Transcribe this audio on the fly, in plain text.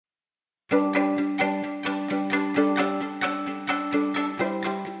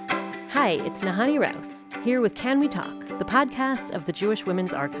Hi, it's Nahani Rouse, here with Can We Talk, the podcast of the Jewish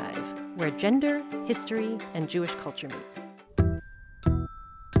Women's Archive, where gender, history, and Jewish culture meet.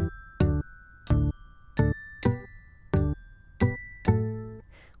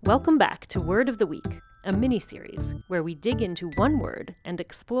 Welcome back to Word of the Week, a mini-series where we dig into one word and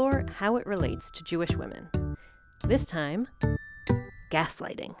explore how it relates to Jewish women. This time,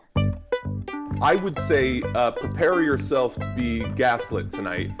 gaslighting. I would say prepare yourself to be gaslit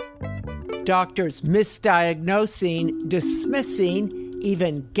tonight. Doctors misdiagnosing, dismissing,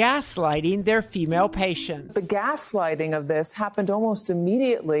 even gaslighting their female patients. The gaslighting of this happened almost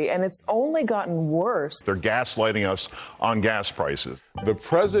immediately, and it's only gotten worse. They're gaslighting us on gas prices. The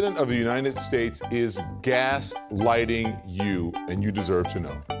President of the United States is gaslighting you, and you deserve to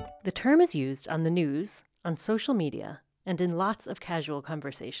know. The term is used on the news, on social media, and in lots of casual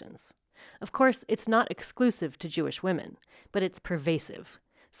conversations. Of course, it's not exclusive to Jewish women, but it's pervasive.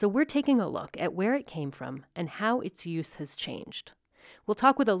 So we're taking a look at where it came from and how its use has changed. We'll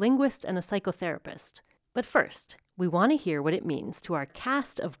talk with a linguist and a psychotherapist. But first, we want to hear what it means to our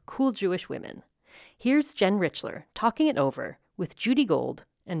cast of cool Jewish women. Here's Jen Richler talking it over with Judy Gold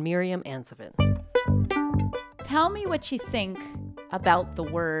and Miriam Ansevin. Tell me what you think about the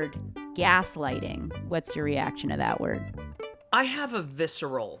word gaslighting. What's your reaction to that word? I have a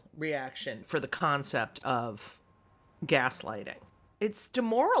visceral reaction for the concept of gaslighting. It's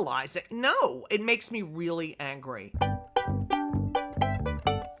demoralizing. No, it makes me really angry.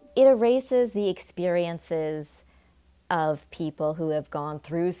 It erases the experiences of people who have gone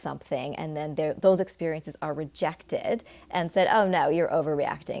through something, and then those experiences are rejected and said, oh no, you're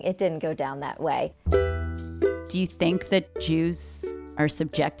overreacting. It didn't go down that way. Do you think that Jews are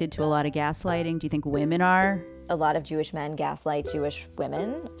subjected to a lot of gaslighting? Do you think women are? A lot of Jewish men gaslight Jewish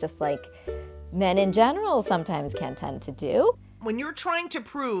women, just like men in general sometimes can tend to do. When you're trying to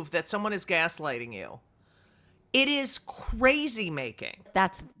prove that someone is gaslighting you, it is crazy making.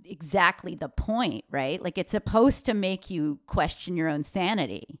 That's exactly the point, right? Like, it's supposed to make you question your own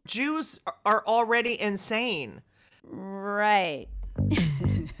sanity. Jews are already insane. Right.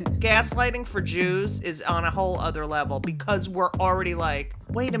 Gaslighting for Jews is on a whole other level because we're already like,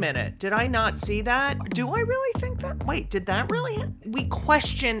 wait a minute, did I not see that? Do I really think that? Wait, did that really happen? We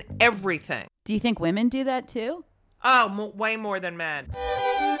question everything. Do you think women do that too? Oh, way more than men.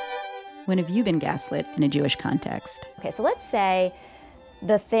 When have you been gaslit in a Jewish context? Okay, so let's say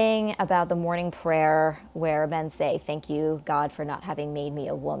the thing about the morning prayer where men say, thank you, God, for not having made me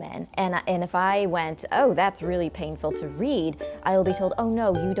a woman. And if I went, oh, that's really painful to read, I will be told, oh,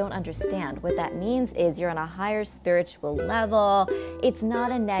 no, you don't understand. What that means is you're on a higher spiritual level. It's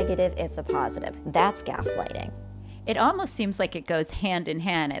not a negative, it's a positive. That's gaslighting. It almost seems like it goes hand in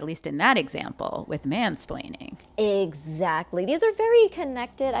hand, at least in that example, with mansplaining. Exactly. These are very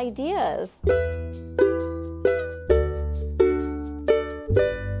connected ideas.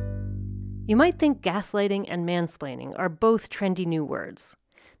 You might think gaslighting and mansplaining are both trendy new words,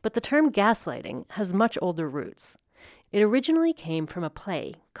 but the term gaslighting has much older roots. It originally came from a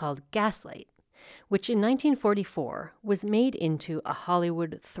play called Gaslight, which in 1944 was made into a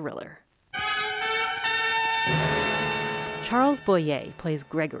Hollywood thriller. Charles Boyer plays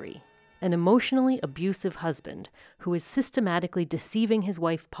Gregory, an emotionally abusive husband who is systematically deceiving his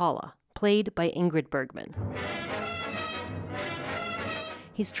wife Paula, played by Ingrid Bergman.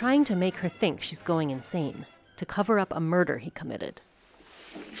 He's trying to make her think she's going insane, to cover up a murder he committed.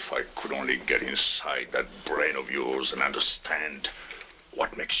 If I could only get inside that brain of yours and understand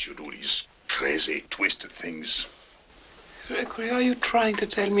what makes you do these crazy, twisted things. Gregory, are you trying to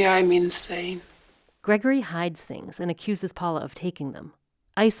tell me I'm insane? Gregory hides things and accuses Paula of taking them,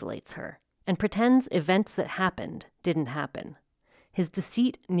 isolates her, and pretends events that happened didn't happen. His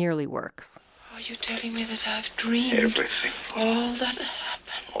deceit nearly works. Are you telling me that I've dreamed? Everything. All that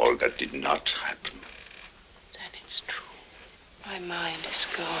happened? All that did not happen. Then it's true. My mind is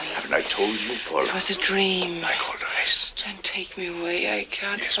going. Haven't I told you, Paula? It was a dream. Like all the rest. Then take me away. I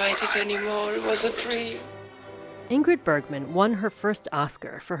can't Yes, fight Paula, it anymore. It was a dream. Ingrid Bergman won her first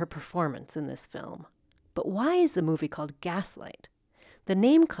Oscar for her performance in this film. But why is the movie called Gaslight? The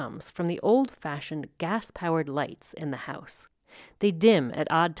name comes from the old-fashioned gas-powered lights in the house. They dim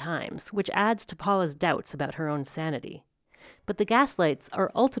at odd times, which adds to Paula's doubts about her own sanity. But the gaslights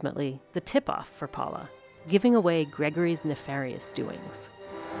are ultimately the tip-off for Paula, giving away Gregory's nefarious doings.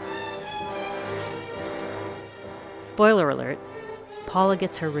 Spoiler alert, Paula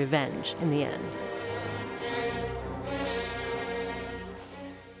gets her revenge in the end.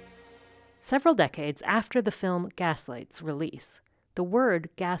 Several decades after the film Gaslight's release, the word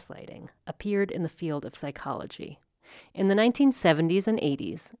gaslighting appeared in the field of psychology. In the 1970s and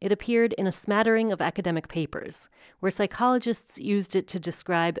 80s, it appeared in a smattering of academic papers, where psychologists used it to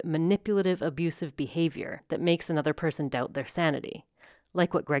describe manipulative, abusive behavior that makes another person doubt their sanity,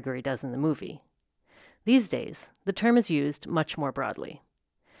 like what Gregory does in the movie. These days, the term is used much more broadly.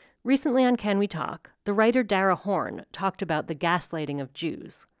 Recently on Can We Talk, the writer Dara Horn talked about the gaslighting of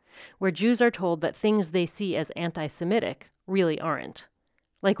Jews, where Jews are told that things they see as anti-Semitic really aren't.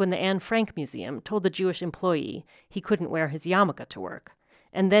 Like when the Anne Frank Museum told a Jewish employee he couldn't wear his yarmulke to work,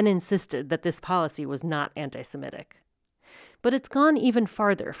 and then insisted that this policy was not anti-Semitic. But it's gone even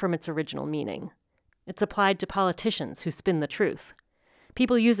farther from its original meaning. It's applied to politicians who spin the truth.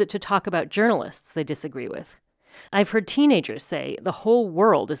 People use it to talk about journalists they disagree with. I've heard teenagers say the whole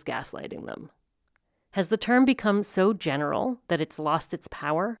world is gaslighting them. Has the term become so general that it's lost its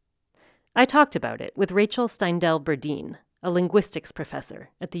power? I talked about it with Rachel Steindl-Berdeen, a linguistics professor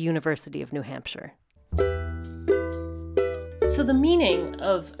at the University of New Hampshire. So the meaning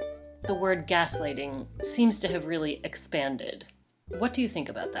of the word gaslighting seems to have really expanded. What do you think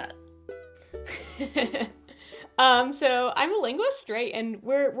about that? So I'm a linguist, right? And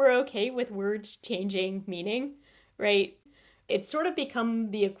we're okay with words changing meaning, right? It's sort of become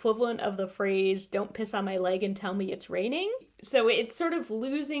the equivalent of the phrase, don't piss on my leg and tell me it's raining. So it's sort of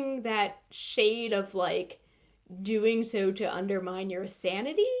losing that shade of like doing so to undermine your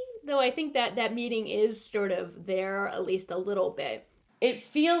sanity, though I think that meaning is sort of there at least a little bit. It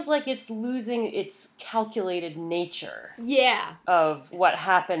feels like it's losing its calculated nature. Yeah. Of what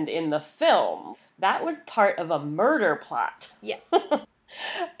happened in the film. That was part of a murder plot. Yes.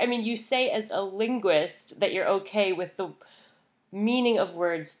 I mean, you say as a linguist that you're okay with the meaning of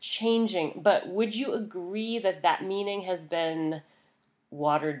words changing, but would you agree that that meaning has been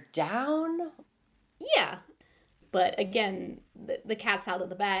watered down? Yeah. But again, the cat's out of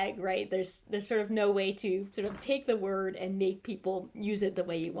the bag, right? There's sort of no way to sort of take the word and make people use it the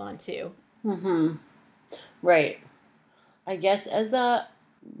way you want to. Mm-hmm. Right. I guess as a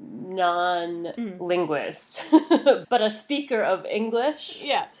non-linguist, but a speaker of English.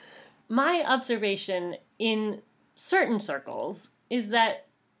 Yeah. My observation in certain circles is that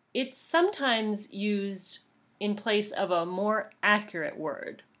it's sometimes used in place of a more accurate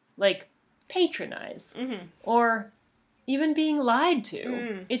word, like patronize, or even being lied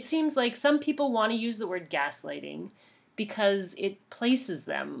to. It seems like some people want to use the word gaslighting because it places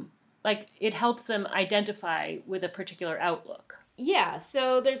them, like it helps them identify with a particular outlook. Yeah,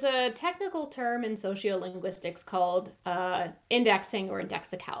 so there's a technical term in sociolinguistics called indexing or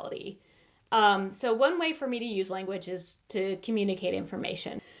indexicality. So one way for me to use language is to communicate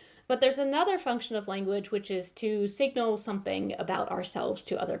information. But there's another function of language, which is to signal something about ourselves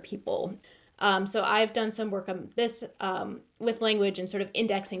to other people. So I've done some work on this with language and sort of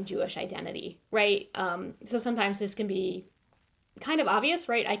indexing Jewish identity, right? So sometimes this can be kind of obvious,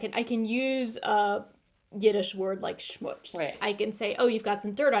 right? I can use a Yiddish word like schmutz. Right. I can say, oh, you've got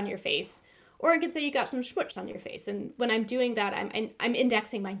some dirt on your face. Or I can say you got some schmutz on your face. And when I'm doing that, I'm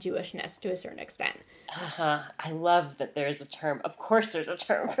indexing my Jewishness to a certain extent. Uh-huh. I love that there's a term. Of course there's a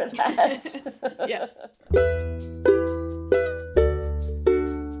term for that. Yeah.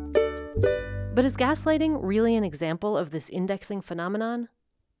 But is gaslighting really an example of this indexing phenomenon?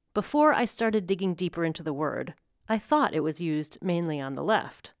 Before I started digging deeper into the word, I thought it was used mainly on the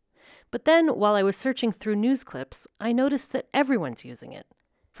left. But then, while I was searching through news clips, I noticed that everyone's using it,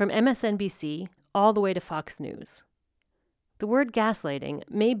 from MSNBC all the way to Fox News. The word gaslighting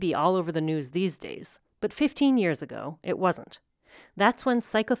may be all over the news these days, but 15 years ago, it wasn't. That's when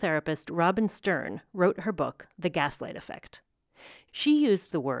psychotherapist Robin Stern wrote her book, The Gaslight Effect. She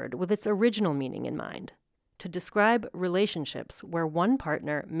used the word with its original meaning in mind, to describe relationships where one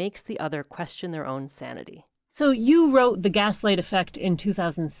partner makes the other question their own sanity. So you wrote The Gaslight Effect in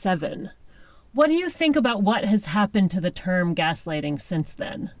 2007. What do you think about what has happened to the term gaslighting since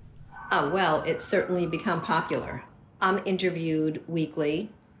then? Well, it's certainly become popular. I'm interviewed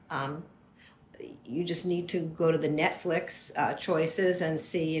weekly. You just need to go to the Netflix choices and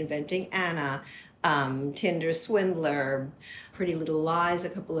see Inventing Anna, Tinder Swindler, Pretty Little Lies a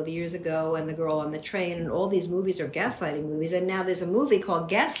couple of years ago, and The Girl on the Train, and all these movies are gaslighting movies. And now there's a movie called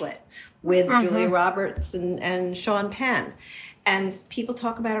Gaslit with Julia Roberts and Sean Penn. And people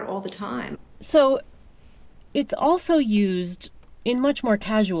talk about it all the time. So it's also used in much more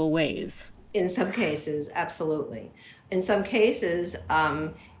casual ways. In some cases, absolutely. In some cases,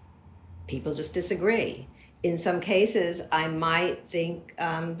 people just disagree. In some cases, I might think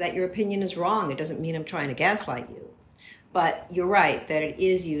that your opinion is wrong. It doesn't mean I'm trying to gaslight you. But you're right that it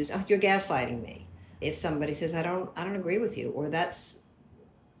is used. Oh, you're gaslighting me. If somebody says, I don't agree with you, or I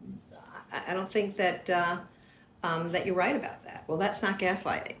don't think that that you're right about that. Well, that's not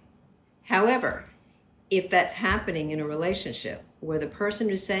gaslighting. However, if that's happening in a relationship where the person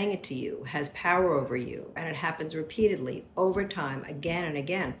who's saying it to you has power over you, and it happens repeatedly, over time, again and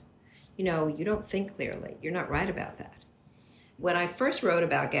again, you don't think clearly. You're not right about that. When I first wrote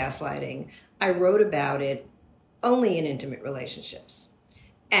about gaslighting, I wrote about it only in intimate relationships.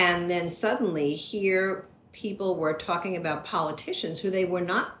 And then suddenly here people were talking about politicians who they were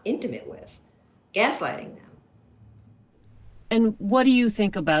not intimate with, gaslighting them. And what do you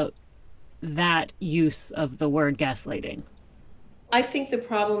think about that use of the word gaslighting? I think the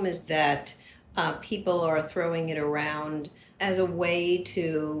problem is that people are throwing it around as a way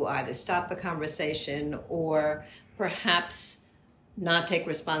to either stop the conversation or perhaps not take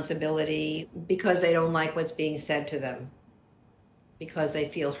responsibility because they don't like what's being said to them, because they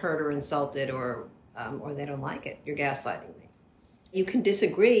feel hurt or insulted or they don't like it. You're gaslighting me. You can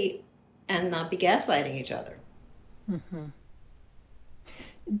disagree and not be gaslighting each other. Mm-hmm.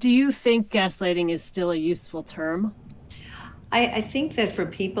 Do you think gaslighting is still a useful term? I think that for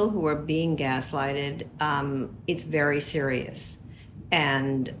people who are being gaslighted, it's very serious.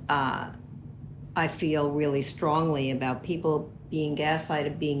 And I feel really strongly about people being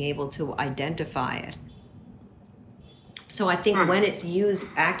gaslighted, being able to identify it. So I think when it's used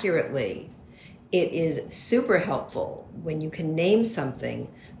accurately, it is super helpful. When you can name something,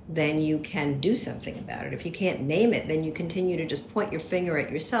 then you can do something about it. If you can't name it, then you continue to just point your finger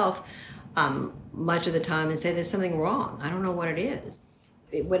at yourself much of the time and say there's something wrong. I don't know what it is.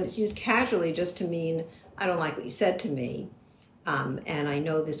 When it's used casually just to mean, I don't like what you said to me, and I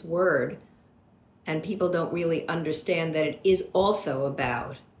know this word, and people don't really understand that it is also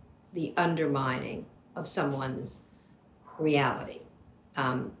about the undermining of someone's reality.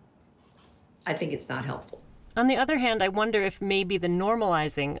 I think it's not helpful. On the other hand, I wonder if maybe the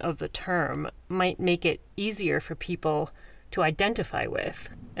normalizing of the term might make it easier for people to identify with,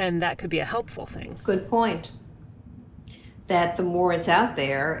 and that could be a helpful thing. Good point. That the more it's out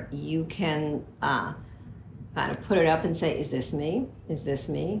there, you can kind of put it up and say, is this me? Is this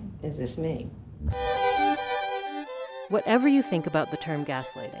me? Is this me? Whatever you think about the term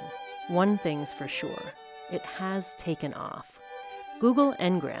gaslighting, one thing's for sure. It has taken off. Google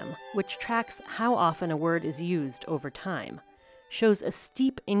Ngram, which tracks how often a word is used over time, shows a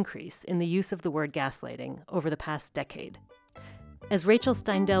steep increase in the use of the word gaslighting over the past decade. As Rachel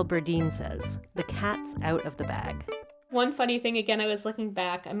Steindl-Burdine says, the cat's out of the bag. One funny thing, again, I was looking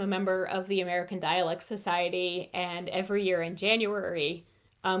back, I'm a member of the American Dialect Society, and every year in January,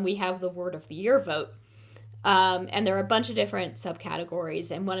 we have the Word of the Year vote. And there are a bunch of different subcategories,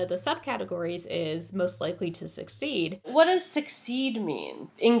 and one of the subcategories is most likely to succeed. What does succeed mean?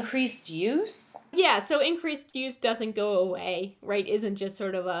 Increased use? Yeah, so increased use doesn't go away, right? Isn't just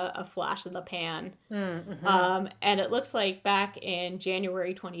sort of a flash in the pan. Mm-hmm. And it looks like back in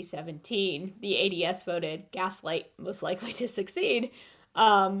January 2017, the ADS voted Gaslight most likely to succeed.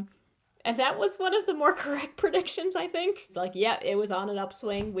 And that was one of the more correct predictions, I think. Like, yeah, it was on an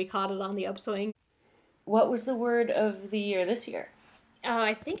upswing. We caught it on the upswing. What was the word of the year this year?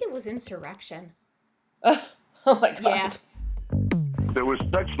 I think it was insurrection. Oh my God. Yeah. There was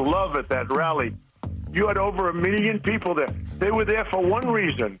such love at that rally. You had over 1 million people there. They were there for one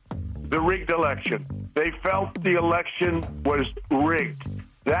reason, the rigged election. They felt the election was rigged.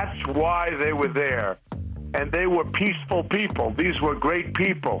 That's why they were there. And they were peaceful people. These were great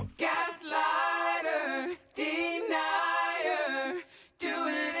people. Gaslighter, denier,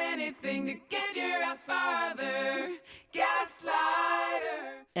 doing anything to get your ass farther.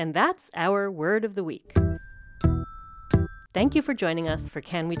 Gaslighter. And that's our word of the week. Thank you for joining us for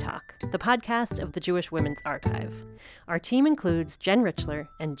Can We Talk, the podcast of the Jewish Women's Archive. Our team includes Jen Richler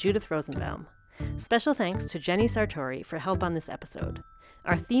and Judith Rosenbaum. Special thanks to Jenny Sartori for help on this episode.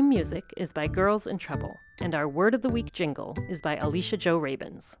 Our theme music is by Girls in Trouble, and our Word of the Week jingle is by Alicia Jo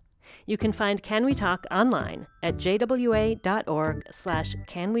Rabins. You can find Can We Talk online at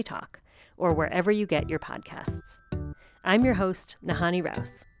jwa.org/canwetalk, or wherever you get your podcasts. I'm your host, Nahani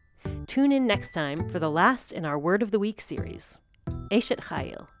Rouse. Tune in next time for the last in our Word of the Week series, Eshet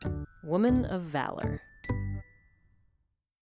Chayil, Woman of Valor.